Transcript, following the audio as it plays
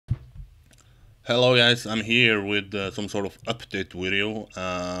Hello guys, I'm here with some sort of update video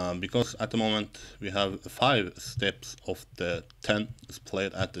because at the moment we have 5 steps of the 10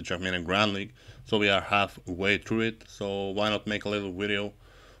 played at the TrackMania Grand League, so we are halfway through it, so why not make a little video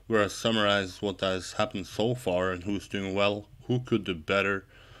where I summarize what has happened so far and who's doing well, who could do better,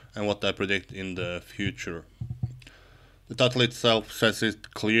 and what I predict in the future. The title itself says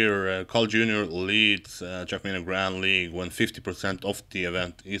it clear. CarlJr leads TrackMania Grand League when 50% of the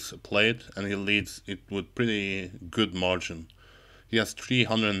event is played, and he leads it with pretty good margin. He has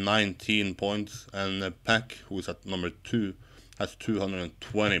 319 points, and Pac, who is at number 2, has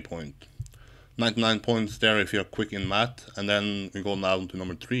 220 points. 99 points there if you're quick in math, and then we go down to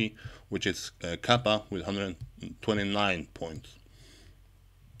number 3, which is Kappa with 129 points.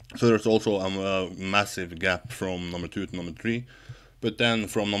 So there's also a massive gap from number 2 to number 3. But then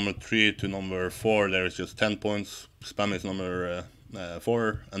from number 3 to number 4, there is just 10 points. Spam is number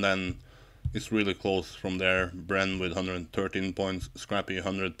 4, and then it's really close from there. Bren with 113 points, Scrappy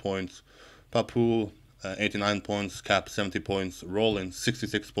 100 points, Papu 89 points, Cap 70 points, Rollin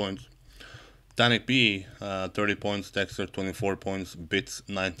 66 points, Danik B 30 points, Dexter 24 points, Bits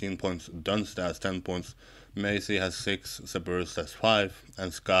 19 points, Dunsta has 10 points, Macy has 6, Severus has 5,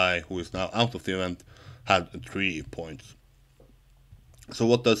 and Sky, who is now out of the event, had 3 points. So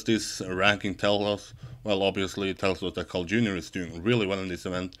what does this ranking tell us? Well, obviously it tells us that CarlJr is doing really well in this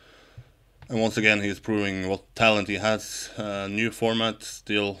event. And once again, he's proving what talent he has. New format,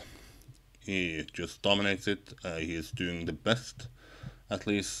 still, he just dominates it. He is doing the best, at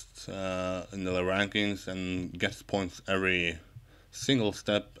least in the rankings, and gets points every single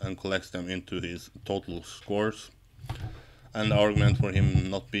step and collects them into his total scores. And the argument for him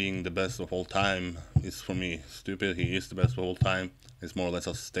not being the best of all time is, for me, stupid. He is the best of all time. It's more or less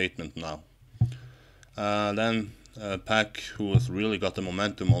a statement now. Then Pac, who has really got the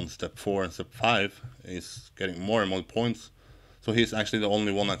momentum on step 4 and step 5, is getting more and more points. So he's actually the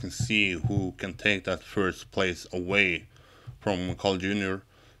only one I can see who can take that first place away from CarlJr.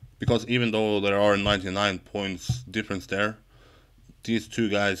 Because even though there are 99 points difference there, these two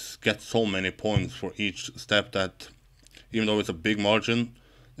guys get so many points for each step that even though it's a big margin,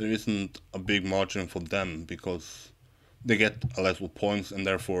 there isn't a big margin for them because they get a lot of points and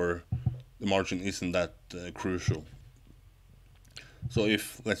therefore the margin isn't that crucial. So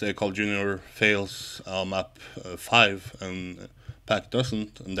if, let's say, CarlJr fails map 5 and Pac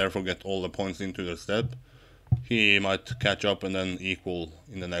doesn't and therefore get all the points into the step, he might catch up and then equal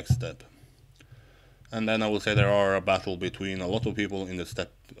in the next step. And then I would say there are a battle between a lot of people in the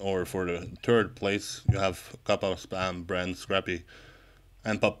step, or for the third place, you have Kappa, Spam, Brand, Scrappy,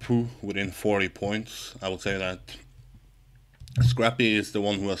 and Papu within 40 points. I would say that Scrappy is the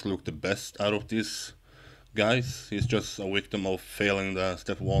one who has looked the best out of these guys. He's just a victim of failing the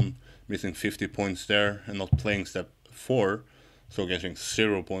step 1, missing 50 points there, and not playing step 4, so getting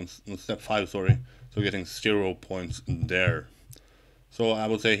 0 points, step 5, sorry, so getting 0 points there. So I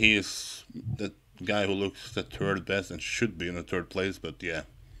would say he is the guy who looks the third best and should be in the third place, but yeah,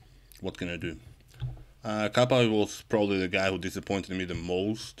 what can I do? Kappa was probably the guy who disappointed me the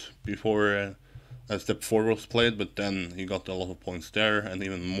most before step 4 was played, but then he got a lot of points there and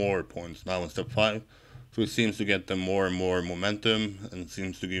even more points now in step 5. So he seems to get more and more momentum and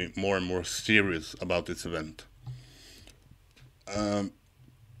seems to be more and more serious about this event.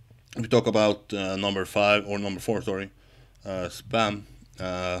 We talk about number 5 or number 4, sorry, Spam.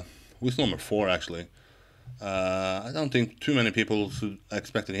 Who's number 4 actually? I don't think too many people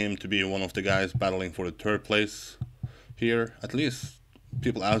expected him to be one of the guys battling for the third place here. At least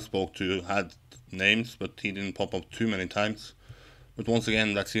people I spoke to had names, but he didn't pop up too many times. But once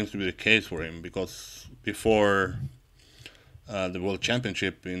again, that seems to be the case for him because before the World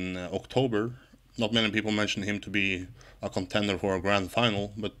Championship in October, not many people mentioned him to be a contender for a grand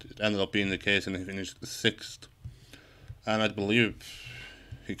final, but it ended up being the case and he finished 6th. And I believe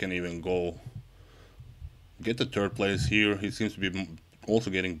he can even get the third place here. He seems to be also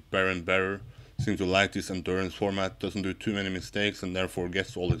getting better and better. Seems to like this endurance format, doesn't do too many mistakes, and therefore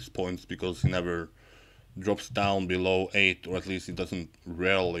gets all his points because he never drops down below 8, or at least he doesn't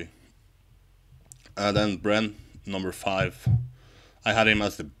rarely. Then Bren, number 5. I had him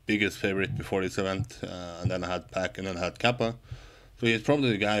as the biggest favorite before this event, and then I had Pac and then I had Kappa. So he's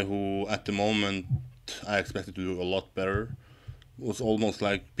probably the guy who, at the moment, I expected to do a lot better. It was almost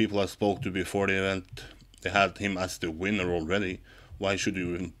like people I spoke to before the event, they had him as the winner already. Why should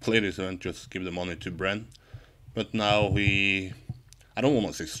you even play this event? Just give the money to Bren. But now I don't want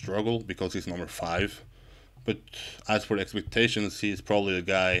to say struggle because he's number 5. But as for the expectations, he's probably the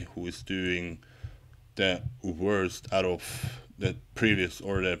guy who is doing the worst out of the previous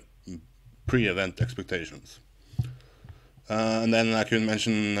or the pre-event expectations. And then I could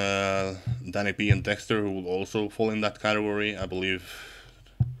mention Danny B and Dexter, who will also fall in that category. I believe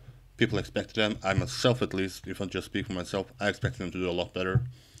people expected them. I myself, at least, if I just speak for myself, I expected them to do a lot better.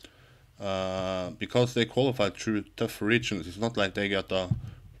 Because they qualified through tough regions. It's not like they got a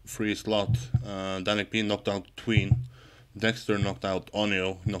free slot. Danny B knocked out Tween. Dexter knocked out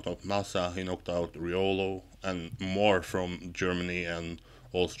Onio, he knocked out Massa, he knocked out Riolo, and more from Germany and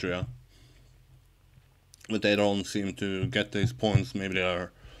Austria. But they don't seem to get these points. Maybe they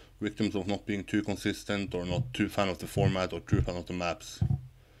are victims of not being too consistent, or not too fan of the format, or too fan of the maps.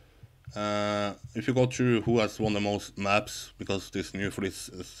 If you go through who has won the most maps, because this new for this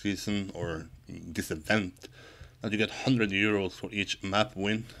season, or this event, that you get €100 for each map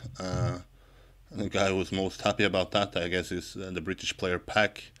win. The guy who was most happy about that, I guess, is the British player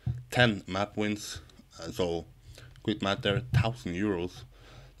Pac. 10 map wins, so quick math there, €1,000.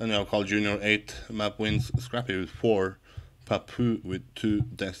 Then you have CarlJr 8 map wins, Scrappy with 4, Papu with 2,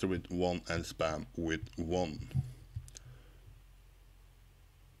 Dexter with 1, and Spam with 1.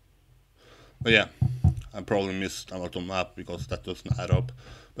 But yeah, I probably missed a lot of map because that doesn't add up.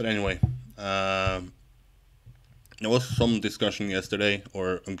 But anyway, there was some discussion yesterday,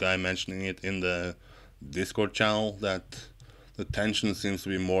 or a guy mentioning it in the Discord channel, that the tension seems to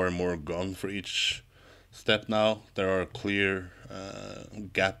be more and more gone for each step now. There are a clear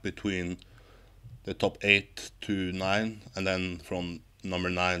gap between the top 8 to 9, and then from number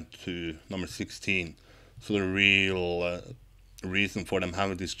 9 to number 16. So the real reason for them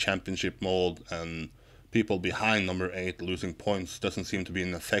having this championship mode and people behind number 8 losing points doesn't seem to be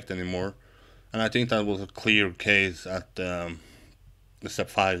in effect anymore. And I think that was a clear case at the step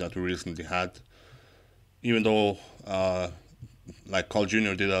 5 that we recently had. Even though like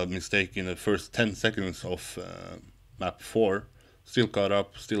CarlJr did a mistake in the first 10 seconds of map 4, still caught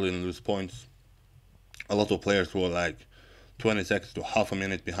up, still didn't lose points. A lot of players were like 20 seconds to half a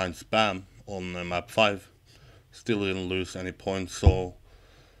minute behind Spam on map 5, still didn't lose any points. So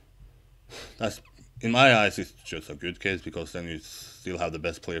that's, in my eyes, it's just a good case, because then you still have the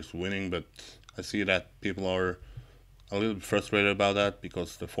best players winning. But I see that people are a little bit frustrated about that,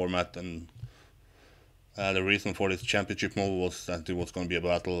 because the format and the reason for this championship mode was that it was going to be a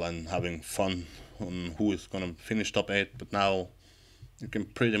battle and having fun on who is going to finish top 8. But now you can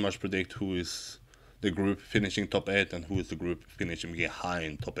pretty much predict who is the group finishing top 8 and who is the group finishing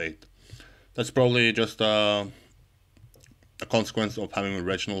behind top 8. That's probably just a consequence of having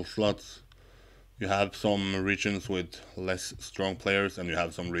regional slots. You have some regions with less strong players, and you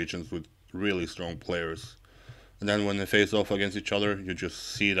have some regions with really strong players. And then when they face off against each other, you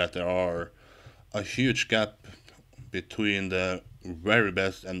just see that there are a huge gap between the very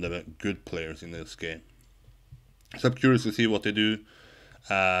best and the good players in this game. So I'm curious to see what they do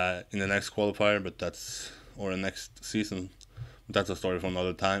in the next qualifier, but that's, or the next season. But that's a story for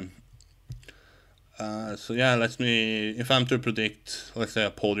another time. So yeah, if I'm to predict, let's say,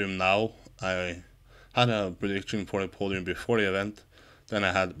 a podium now, I had a prediction for the podium before the event. Then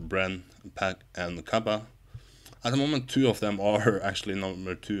I had Bren, Pac, and Kappa. At the moment, 2 of them are actually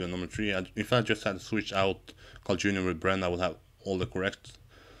number 2 and number 3. If I just had switched out CarlJr with Bren, I would have all the correct.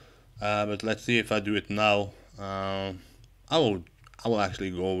 But let's see if I do it now. I will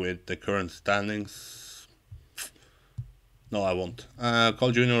actually go with the current standings. No, I won't.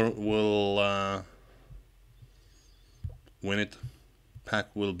 CarlJr will win it.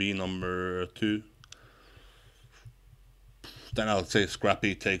 Pac will be number 2. Then I would say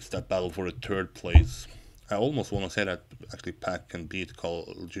Scrappy takes that battle for the 3rd place. I almost want to say that actually Pac can beat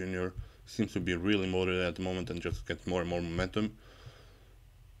CarlJr. Seems to be really motivated at the moment and just get more and more momentum.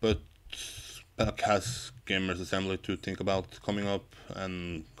 But Pac has Gamers Assembly to think about coming up,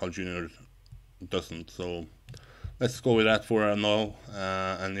 and CarlJr doesn't. So let's go with that for now.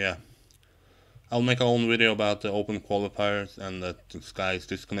 And yeah, I'll make our own video about the open qualifiers and that this guy is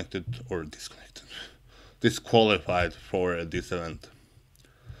disqualified for this event.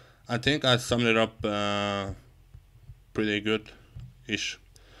 I think I summed it up pretty good-ish.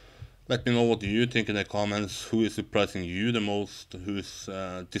 Let me know what you think in the comments. Who is surprising you the most? Who is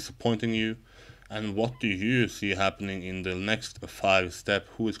disappointing you? And what do you see happening in the next 5 steps?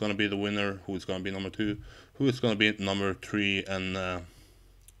 Who is going to be the winner? Who is going to be number 2? Who is going to be number 3? And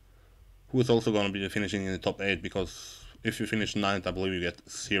who is also going to be finishing in the top 8? Because if you finish 9th, I believe you get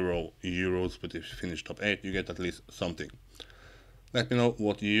 €0. But if you finish top 8, you get at least something. Let me know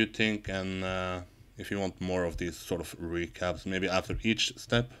what you think, and if you want more of these sort of recaps, maybe after each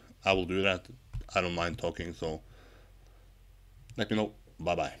step, I will do that. I don't mind talking, so let me know.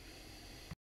 Bye bye.